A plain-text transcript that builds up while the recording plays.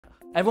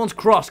Everyone's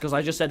cross because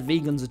I just said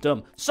vegans are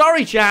dumb.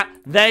 Sorry, chat.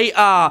 They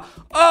are.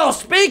 Oh,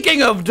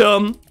 speaking of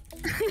dumb.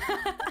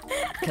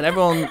 Can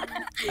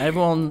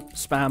everyone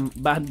spam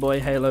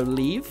BadBoyHalo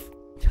leave?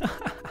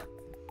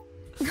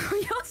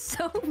 You're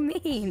so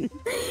mean.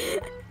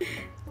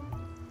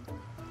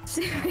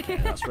 Okay,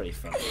 that's really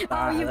funny.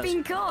 Oh, you've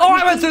been caught. Oh,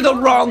 I went through the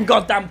wrong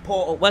goddamn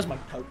portal. Where's my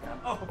coat now?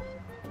 Oh,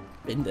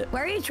 binned it.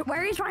 Where are you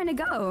trying to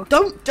go?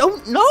 Don't,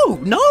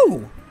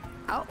 no.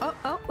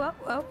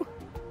 Oh.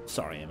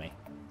 Sorry, Amy.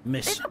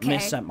 Okay.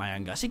 Miss sent my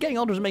anger. See, getting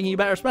older is making you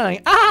better at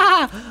spelling.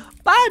 Ah,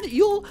 Bad,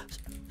 you're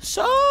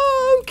so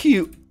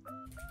cute.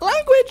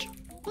 Language,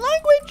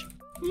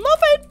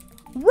 muffin,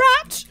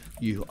 rat.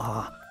 You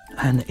are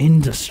an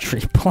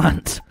industry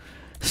plant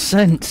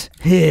sent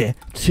here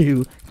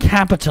to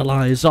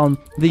capitalize on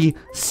the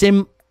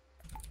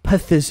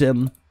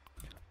sympathism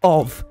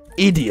of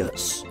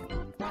idiots.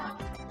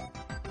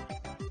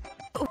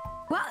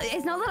 Well,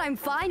 it's not that I'm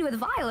fine with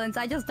violence.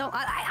 I just don't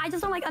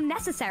like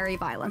unnecessary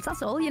violence.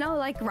 That's all. You know,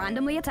 like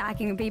randomly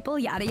attacking people,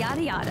 yada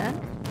yada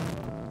yada.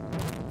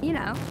 You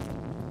know.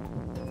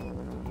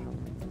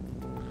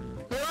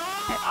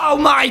 Oh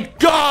my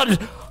God!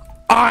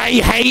 I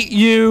hate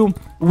you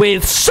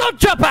with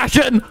such a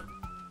passion.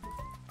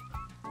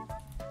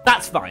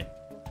 That's fine.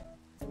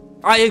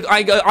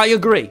 I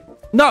agree.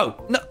 No.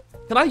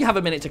 Can I have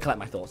a minute to collect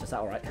my thoughts? Is that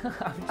all right?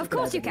 Of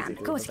course you can.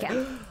 Of course you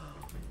can.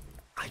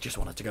 I just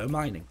wanted to go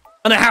mining.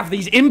 And I have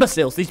these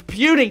imbeciles, these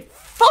puny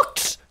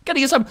fucks,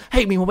 getting us some.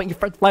 Hate me when your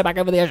friends fly back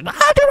over the ocean.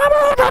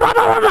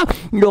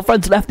 Your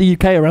friends left the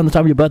UK around the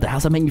time of your birthday.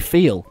 How's that make you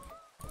feel?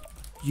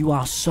 You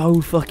are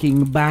so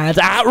fucking bad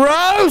at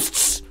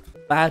roasts!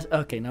 Bad?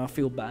 Okay, now I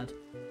feel bad.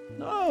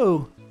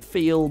 No.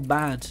 Feel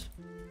bad.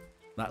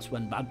 That's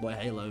when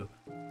BadBoyHalo,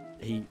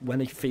 when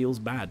he feels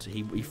bad,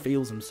 he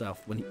feels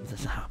himself when he...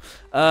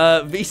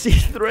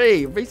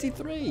 VC3!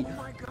 VC3! Oh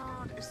my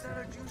God, is that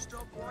a juiced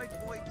up white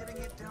boy getting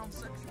it down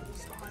sexual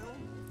style?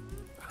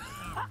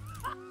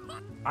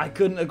 I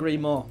couldn't agree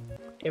more.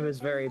 It was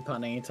very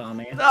punny,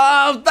 Tommy.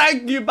 Oh,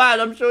 thank you,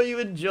 Bad. I'm sure you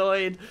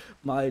enjoyed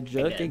my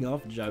jerking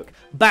off joke.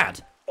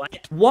 Bad.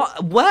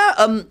 What? Where,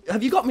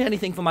 have you got me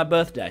anything for my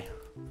birthday?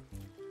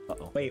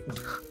 Uh-oh. Wait,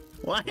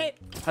 what?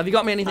 Have you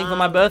got me anything for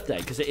my birthday?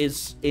 Because it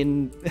is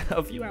in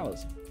a few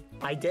hours.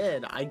 I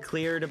did. I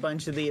cleared a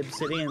bunch of the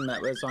obsidian that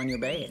was on your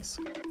base.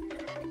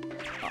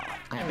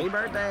 Happy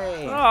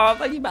birthday! Oh,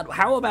 thank you, Bad.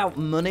 How about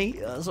money?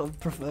 Sort of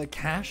prefer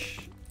cash?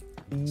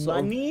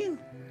 Money?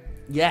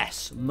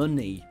 Yes,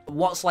 money.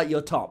 What's like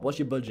your top? What's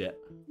your budget?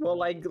 Well,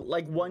 like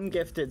one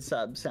gifted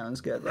sub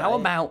sounds good, right? How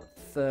about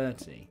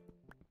 30?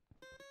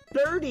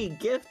 30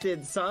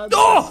 gifted subs?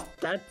 Oh!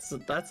 That's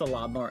a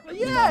lot more.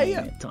 Yeah, money,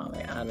 yeah.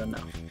 Tommy, I don't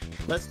know.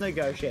 Let's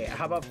negotiate.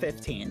 How about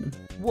 15?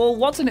 Well,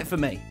 what's in it for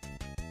me?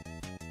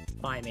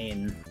 I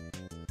mean,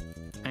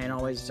 I can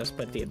always just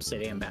put the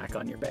obsidian back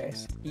on your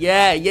base.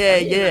 Yeah.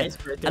 Nice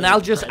birthday And I'll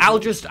just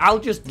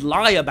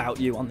lie about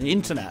you on the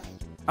internet.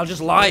 I'll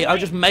just lie. I'll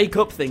just make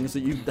up things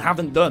that you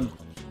haven't done.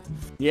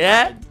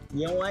 Yeah?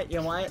 You know what?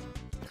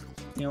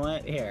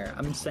 Here,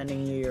 I'm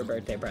sending you your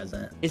birthday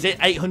present. Is it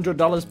 $800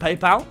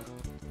 PayPal?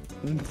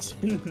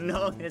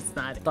 No, it's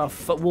not.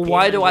 The well,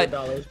 why do I...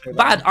 $800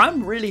 Bad,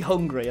 I'm really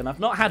hungry and I've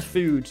not had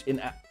food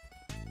in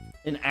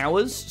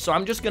hours, so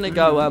I'm just gonna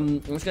go, I'm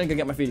just gonna go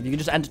get my food. If you can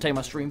just entertain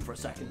my stream for a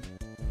second.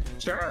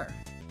 Sure.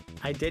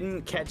 I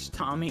didn't catch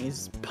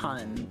Tommy's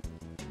pun.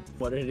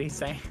 What did he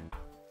say?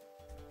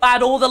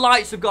 Bad, all the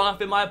lights have gone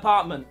off in my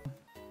apartment.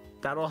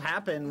 That'll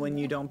happen when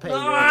you don't pay your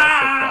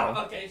electric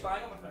bill. Okay, so I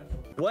got my phone.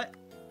 What?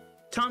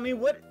 Tommy,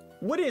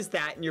 what is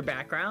that in your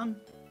background?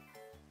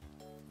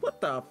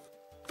 What the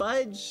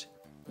fudge?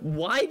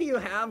 Why do you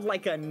have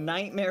like a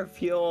nightmare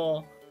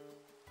fuel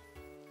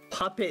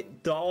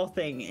puppet doll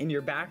thing in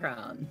your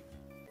background?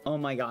 Oh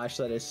my gosh,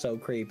 that is so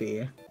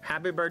creepy.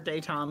 Happy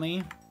birthday,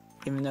 Tommy.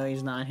 Even though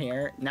he's not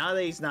here. Now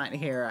that he's not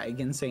here, I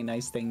can say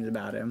nice things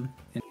about him.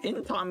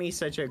 Isn't Tommy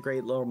such a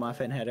great little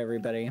muffin head,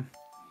 everybody?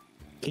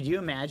 Could you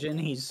imagine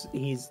he's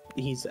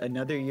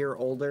another year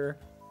older?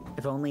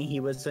 If only he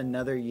was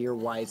another year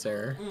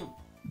wiser.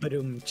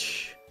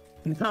 Ba-doom-tsh.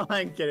 No,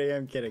 I'm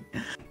kidding.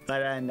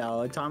 But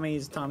no,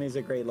 Tommy's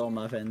a great little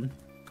muffin.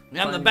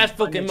 I'm the best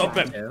fucking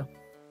muffin.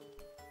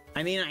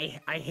 I mean,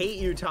 I hate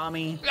you,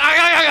 Tommy.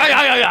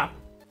 Yeah.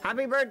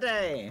 Happy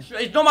birthday!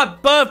 It's not my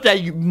birthday,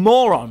 you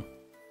moron.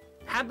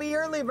 Happy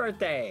early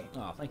birthday!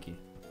 Oh, thank you.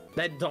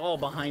 That doll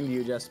behind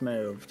you just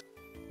moved.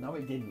 No,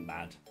 it didn't,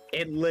 Bad.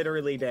 It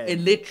literally did. It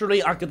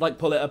literally, I could like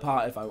pull it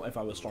apart if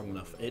I was strong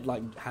enough. It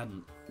like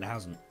hadn't. It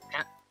hasn't.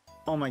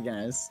 Oh my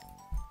goodness.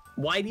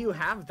 Why do you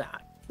have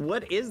that?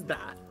 What is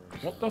that?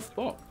 What the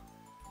fuck?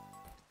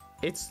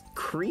 It's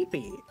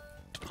creepy.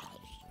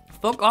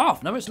 Fuck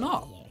off. No, it's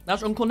not.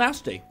 That's Uncle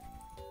Nasty.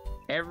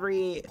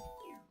 Every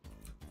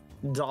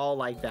doll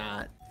like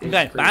that is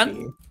Okay, creepy.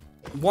 man.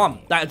 One,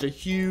 that is a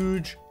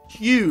huge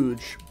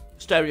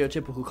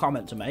stereotypical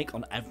comment to make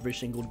on every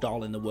single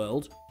doll in the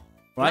world.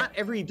 Right? Not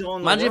every doll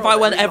in the Imagine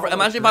world.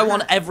 imagine if I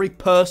want every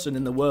person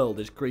in the world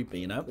is creepy,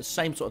 you know? The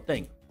same sort of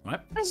thing, right?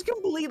 That's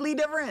completely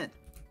different.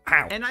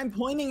 How? And I'm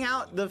pointing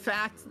out the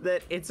fact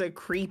that it's a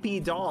creepy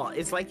doll.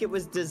 It's like it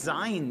was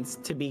designed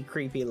to be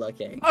creepy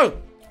looking. Oh,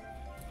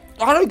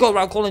 I don't go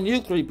around calling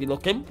you creepy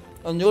looking,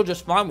 and you're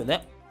just fine with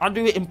it. I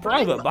do it in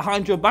private,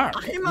 behind your back,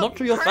 I'm not a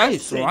to your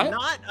face, person, right?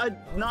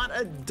 Not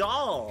a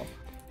doll.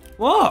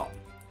 What?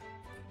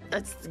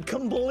 That's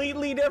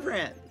completely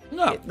different.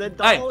 No. The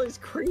doll is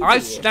creepy. I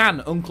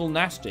stan Uncle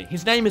Nasty.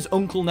 His name is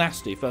Uncle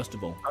Nasty, first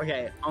of all.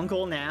 Okay,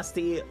 Uncle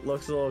Nasty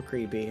looks a little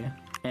creepy,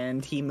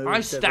 and he moves. I of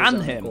his stan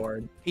own him.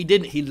 accord. He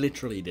didn't. He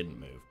literally didn't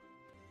move.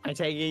 I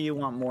take it you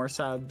want more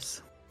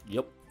subs.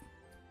 Yep.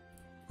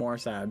 More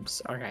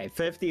subs. Okay,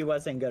 50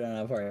 wasn't good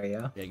enough for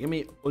you. Yeah, give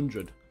me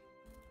 100.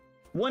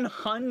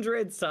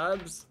 100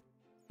 subs?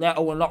 Yeah,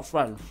 oh, we're not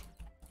friends.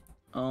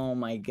 Oh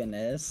my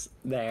goodness.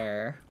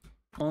 There.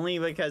 Only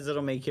because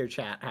it'll make your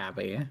chat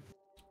happy.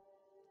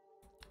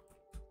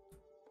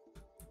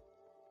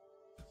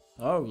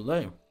 Oh,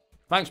 really?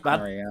 Thanks,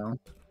 Bad. There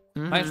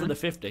we go. Thanks for the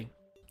 50.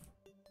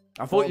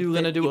 I thought you were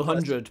going to do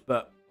 100,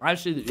 but I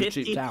see that you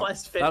 50 cheaped out.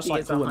 plus 50 That's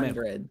like is cool with me.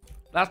 100.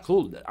 That's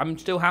cool. I'm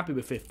still happy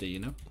with 50, you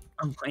know?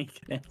 Oh my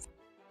goodness.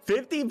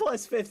 50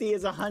 plus 50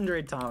 is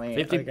 100, Tommy.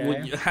 50. Okay.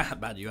 Well,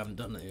 Bad, you haven't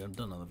done it. You haven't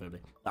done another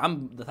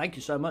 50. Thank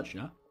you so much,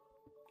 you know?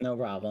 No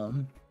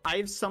problem. I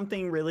have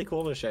something really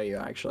cool to show you,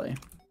 actually.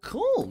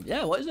 Cool.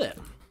 Yeah, what is it?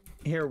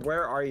 Here,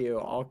 where are you?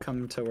 I'll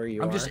come to where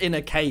you are. I'm just in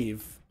a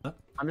cave.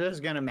 I'm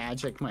just gonna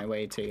magic my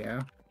way to you.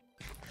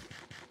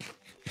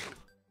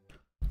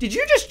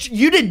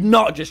 You did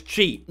not just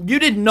cheat. You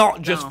did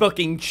not just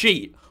fucking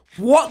cheat.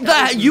 What the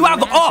heck? You have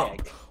magic.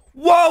 up.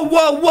 Whoa,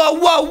 whoa, whoa,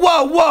 whoa,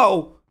 whoa,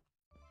 whoa.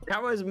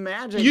 That was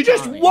magic, You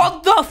just, Tommy.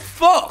 what the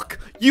fuck?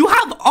 You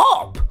have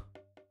up.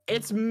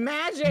 It's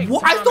magic,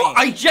 What?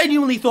 I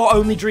genuinely thought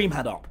only Dream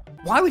had up.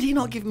 Why would he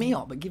not give me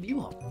up but give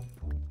you up?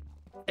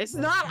 It's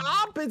not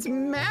op, it's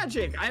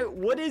magic.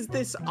 What is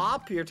this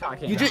op you're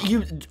talking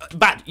You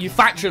about? you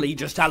factually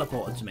just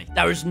teleported to me.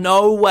 There is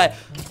no way.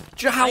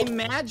 Do you know I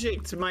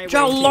magicked my way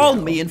how to long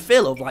you. me and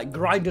Phil have like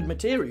grinded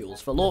materials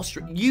for Law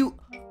Street? You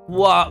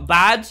what?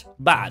 Bad.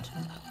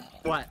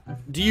 What?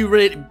 Do you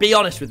really be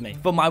honest with me?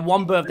 For my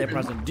one birthday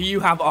present, do you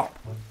have up?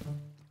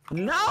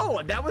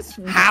 No, that was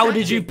How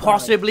did magic, you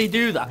possibly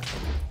do that?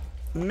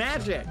 Tommy.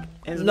 Magic.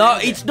 is No,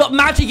 magic. it's not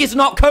magic. Is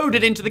not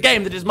coded into the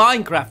game. That is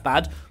Minecraft,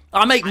 Bad.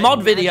 I make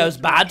mod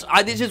videos, Bad.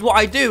 This is what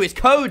I do. Is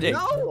coding.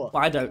 No.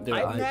 Well, I don't do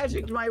it. I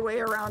magicked my way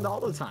around all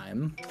the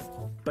time,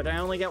 but I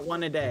only get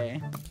one a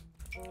day.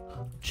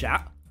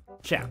 Chat.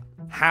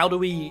 How do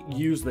we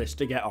use this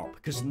to get op?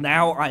 Because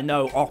now I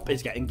know op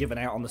is getting given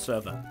out on the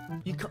server.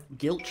 You can't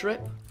guilt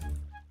trip.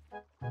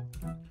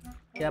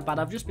 Yeah, Bad.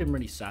 I've just been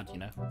really sad, you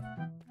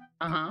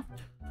know.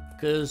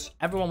 Because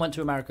everyone went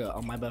to America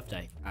on my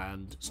birthday,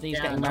 and Snee's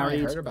Yeah, getting no, I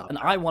married, heard about and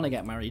that. I want to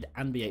get married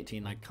and be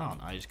 18. I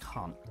can't. I just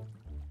can't.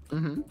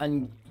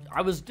 And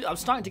I was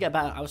starting to get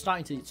better. I was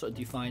starting to sort of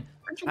do fine.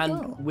 Where'd you And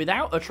go?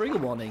 without a trigger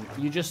warning,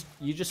 you just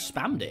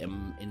spammed it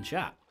in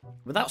chat.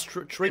 Without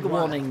trigger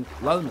warning,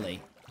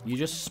 lonely, you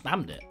just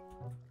spammed it.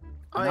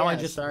 Oh Now yeah, I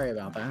just- sorry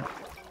about that.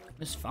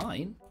 It's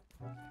fine.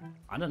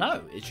 I don't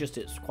know.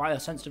 It's quite a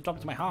sensitive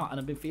topic to my heart, and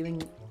I've been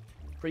feeling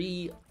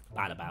pretty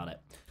bad about it.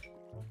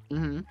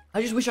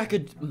 I just wish I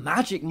could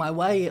magic my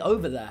way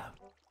over there.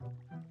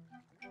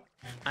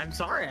 I'm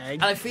sorry.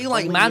 And I feel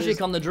like magic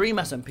on the Dream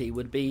SMP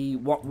would be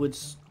what would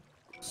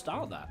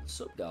start that.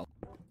 Sup, girl?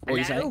 What are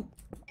you saying?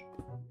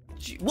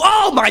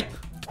 Whoa, my...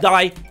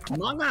 Die.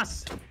 Among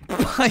Us.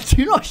 I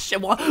do not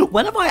shout.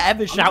 When have I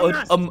ever shouted?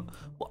 Us.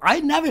 I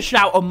never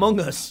shout Among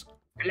Us.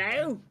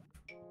 Hello?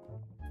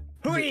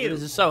 Who are you?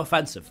 This is so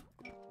offensive.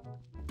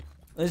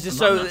 This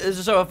is Among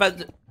Us. so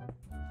offensive.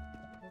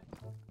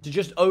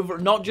 To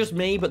not just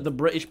me, but the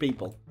British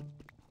people.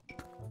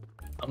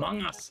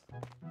 Among Us.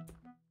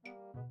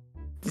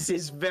 This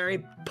is very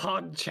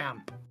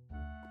PogChamp.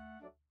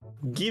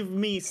 Give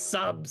me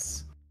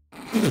subs.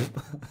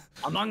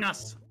 Among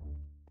Us.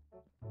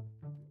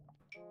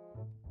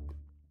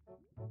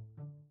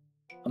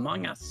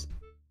 Among Us.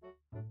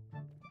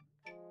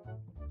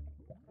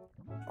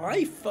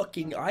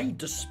 I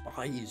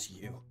despise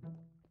you.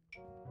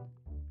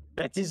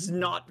 That is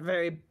not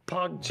very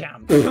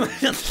PogChamp.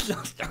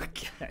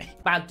 Okay.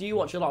 Bad, do you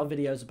watch a lot of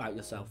videos about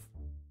yourself?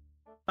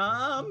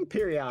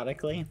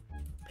 Periodically.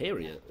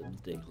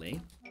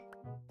 Periodically.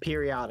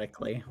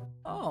 Periodically.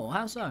 Oh,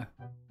 how so?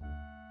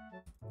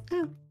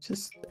 Yeah,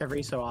 just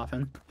every so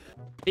often.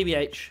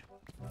 BBH.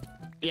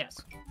 Yes.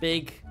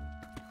 Big.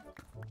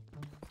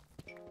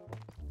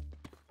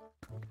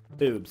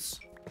 Boobs.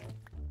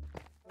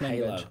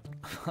 Halo. Language.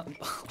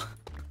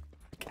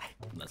 Okay,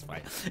 that's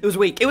fine. It was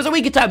weak. It was a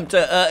weak attempt.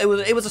 It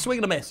was a swing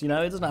and a miss. You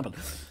know, it doesn't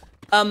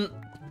happen.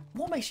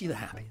 What makes you the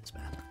happiest,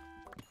 man?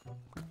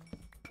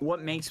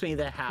 What makes me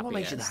the happiest? What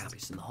makes you the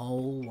happiest in the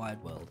whole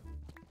wide world?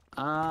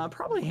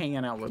 Probably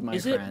hanging out with my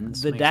Is it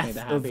friends. the makes me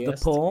death of the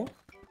happiest. poor?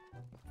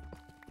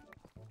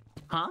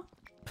 Huh?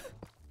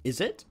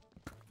 Is it?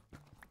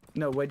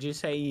 No, what'd you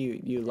say?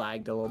 You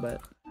lagged a little bit.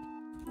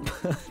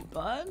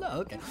 No,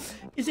 okay.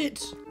 Is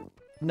it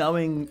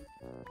knowing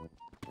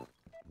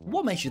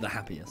what makes you the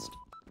happiest?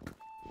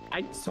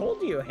 I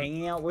told you,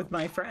 hanging out with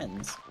my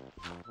friends.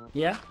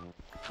 Yeah?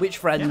 Which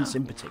friends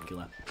in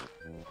particular?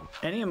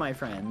 Any of my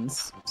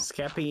friends.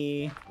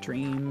 Skeppy,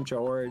 Dream,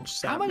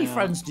 George, How many Sapno.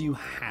 friends do you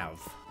have?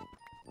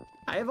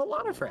 I have a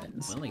lot of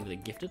friends. Well, you're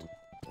gifted.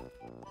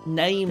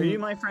 Name. Are you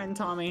my friend,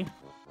 Tommy?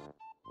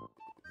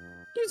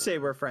 You'd say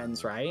we're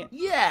friends, right?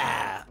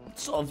 Yeah.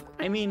 Sort of.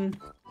 I mean,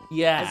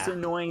 Yeah. as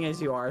annoying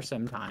as you are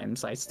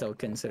sometimes, I still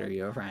consider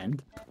you a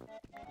friend.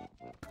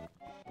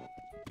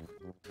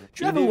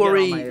 Do you ever do get on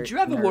worry? my Do you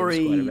ever nerves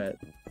worry? quite a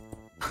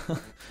bit.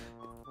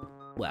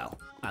 Well,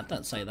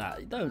 don't say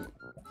that. Don't.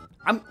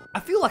 I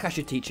feel like I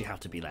should teach you how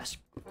to be less.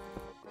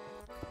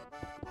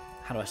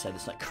 How do I say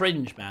this? Like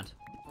cringe, man.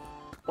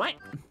 What?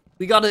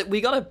 I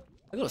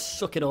gotta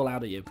suck it all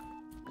out of you.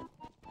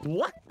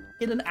 What?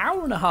 In an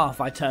hour and a half,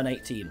 I turn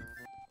 18.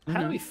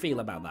 How do we feel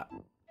about that?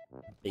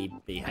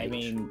 BH. I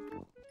mean,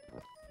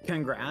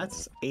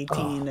 congrats.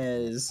 18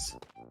 is...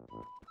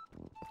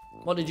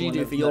 what did you one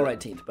do of for your the-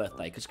 18th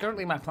birthday? Because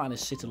currently my plan is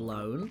sit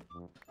alone.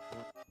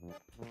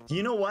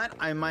 You know what?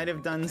 I might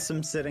have done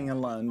some sitting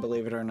alone,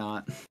 believe it or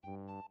not.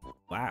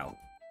 Wow.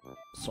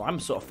 So I'm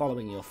sort of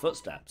following your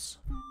footsteps.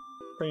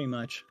 Pretty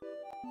much.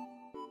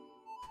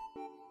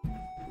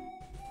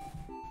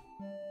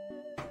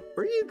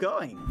 Where are you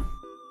going?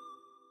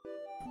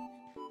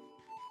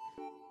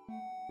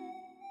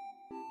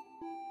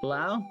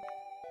 Hello?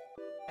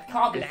 I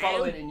can't be Hello?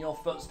 following in your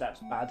footsteps,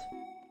 Bad.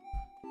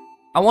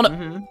 I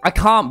wanna. I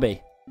can't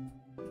be.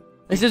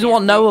 This isn't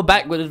what Noah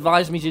Beck would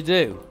advise me to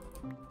do.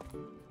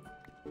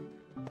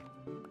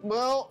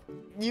 Well,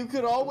 you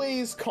could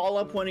always call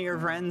up one of your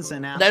friends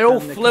and ask They all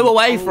them to flew come-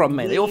 away Oh, from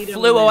me. They all wait a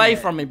flew away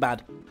minute. from me,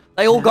 Bad.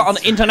 They all got on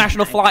That's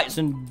international right. flights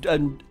and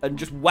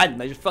just went.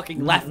 They just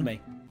fucking left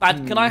me.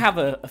 Bad, can I have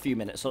a few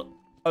minutes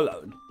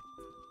alone?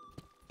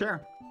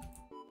 Sure.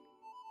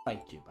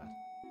 Thank you, Bad.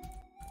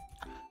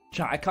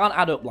 Chat, I can't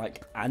add up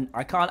like, and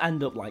I can't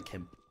end up like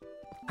him.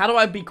 How do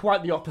I be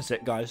quite the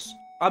opposite, guys?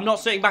 I'm not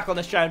sitting back on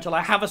this chair until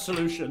I have a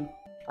solution.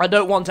 I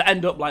don't want to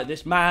end up like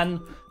this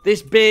man,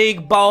 this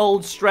big,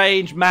 bold,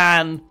 strange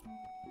man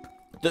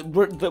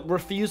that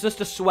refuses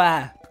to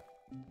swear.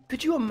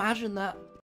 Could you imagine that?